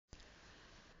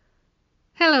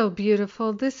Hello,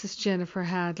 beautiful. This is Jennifer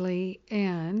Hadley,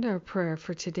 and our prayer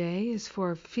for today is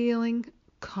for feeling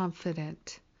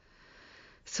confident.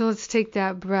 So let's take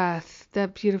that breath,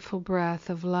 that beautiful breath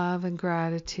of love and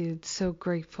gratitude. So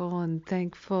grateful and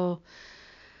thankful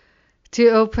to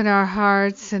open our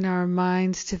hearts and our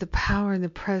minds to the power and the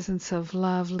presence of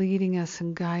love, leading us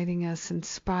and guiding us,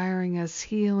 inspiring us,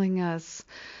 healing us,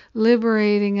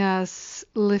 liberating us,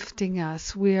 lifting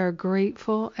us. We are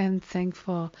grateful and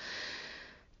thankful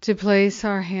to place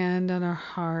our hand on our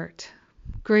heart.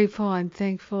 Grateful and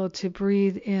thankful to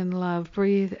breathe in love,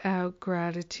 breathe out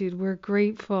gratitude. We're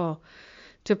grateful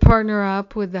to partner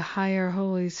up with the higher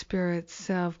Holy Spirit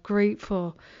self.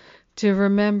 Grateful to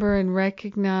remember and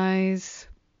recognize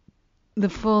the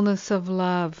fullness of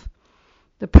love,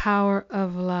 the power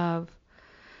of love.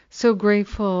 So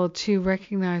grateful to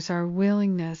recognize our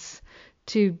willingness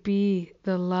to be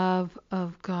the love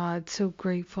of God. So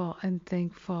grateful and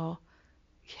thankful.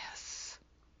 Yes.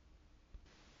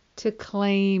 To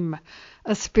claim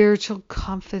a spiritual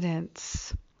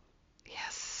confidence.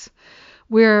 Yes.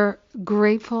 We're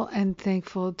grateful and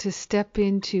thankful to step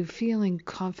into feeling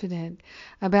confident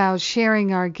about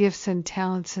sharing our gifts and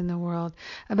talents in the world,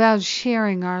 about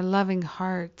sharing our loving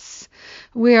hearts.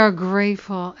 We are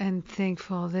grateful and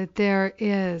thankful that there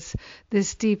is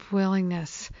this deep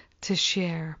willingness to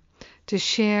share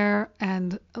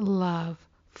and love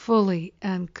fully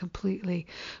and completely.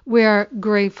 We are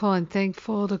grateful and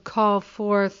thankful to call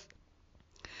forth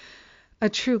a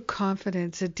true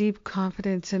confidence, a deep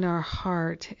confidence in our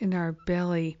heart, in our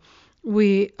belly.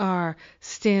 We are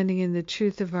standing in the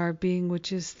truth of our being,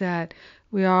 which is that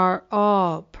we are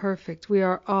all perfect. We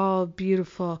are all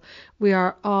beautiful. We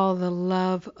are all the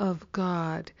love of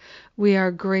God. We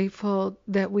are grateful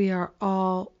that we are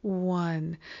all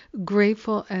one.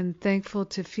 Grateful and thankful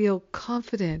to feel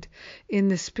confident in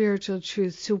the spiritual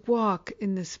truth, to walk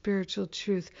in the spiritual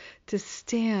truth, to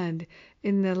stand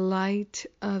in the light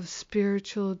of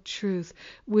spiritual truth.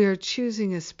 We are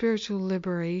choosing a spiritual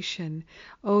liberation.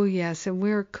 Oh, yes, and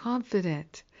we're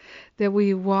confident that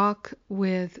we walk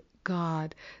with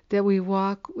God, that we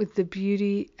walk with the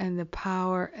beauty and the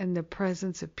power and the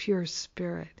presence of pure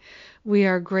spirit. We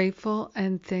are grateful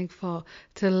and thankful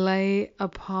to lay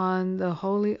upon the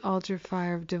holy altar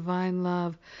fire of divine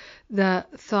love the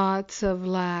thoughts of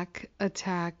lack,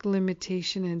 attack,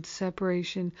 limitation, and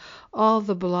separation, all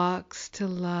the blocks to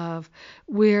love.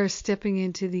 We are stepping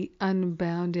into the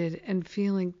unbounded and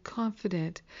feeling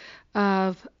confident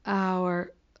of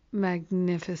our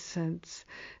magnificence.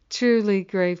 Truly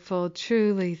grateful,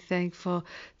 truly thankful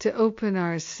to open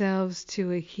ourselves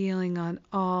to a healing on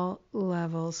all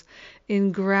levels.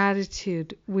 In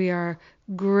gratitude, we are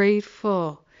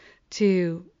grateful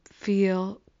to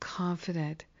feel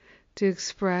confident, to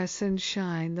express and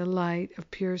shine the light of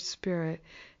pure spirit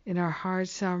in our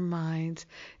hearts, our minds,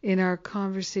 in our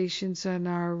conversations, in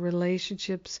our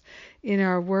relationships, in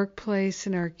our workplace,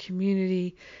 in our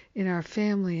community, in our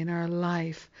family, in our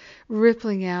life,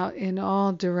 rippling out in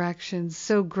all directions.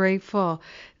 So grateful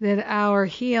that our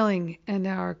healing and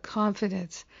our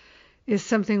confidence is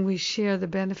something we share the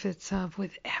benefits of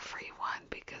with everyone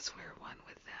because we're one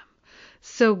with them.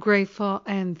 So grateful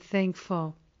and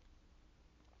thankful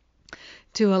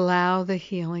to allow the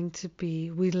healing to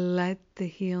be. We let the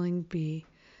healing be.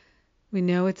 We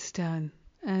know it's done,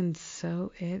 and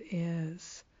so it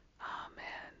is.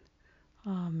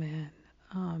 Amen. Amen.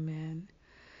 Amen.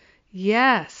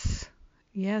 Yes.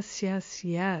 Yes, yes,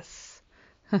 yes.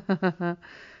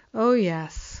 Oh,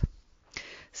 yes.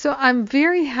 So I'm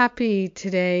very happy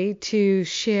today to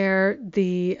share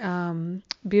the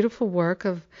beautiful work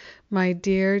of my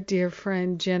dear, dear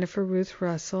friend Jennifer Ruth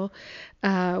Russell.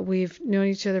 We've known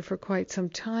each other for quite some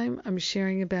time. I'm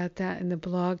sharing about that in the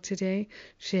blog today.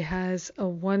 She has a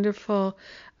wonderful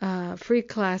free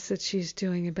class that she's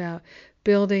doing about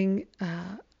building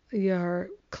your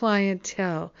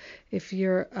clientele. If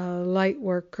you're a light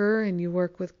worker and you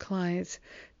work with clients,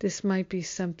 this might be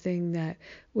something that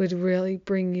would really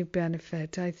bring you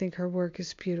benefit. I think her work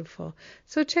is beautiful.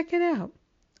 So check it out.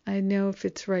 I know if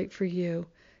it's right for you,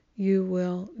 you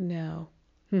will know.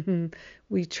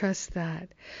 We trust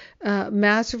that.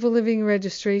 Masterful Living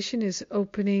registration is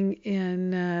opening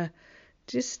in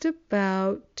just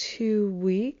about 2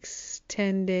 weeks,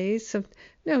 10 days,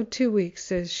 2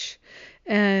 weeks-ish,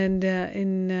 and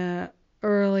in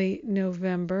early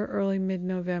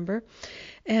mid-November.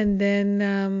 And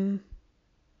then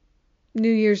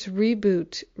New Year's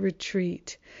Reboot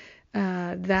Retreat.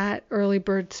 That early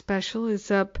bird special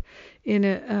is up in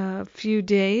a few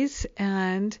days,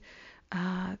 and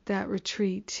that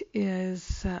retreat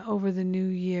is over the New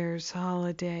Year's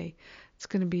holiday. It's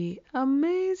going to be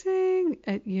amazing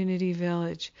at Unity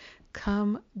Village.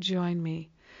 Come join me.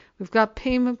 We've got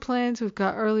payment plans. We've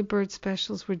got early bird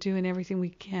specials. We're doing everything we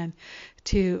can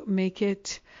to make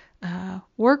it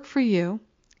work for you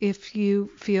if you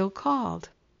feel called.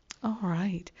 All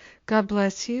right. God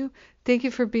bless you. Thank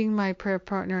you for being my prayer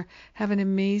partner. Have an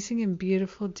amazing and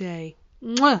beautiful day.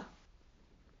 Mwah!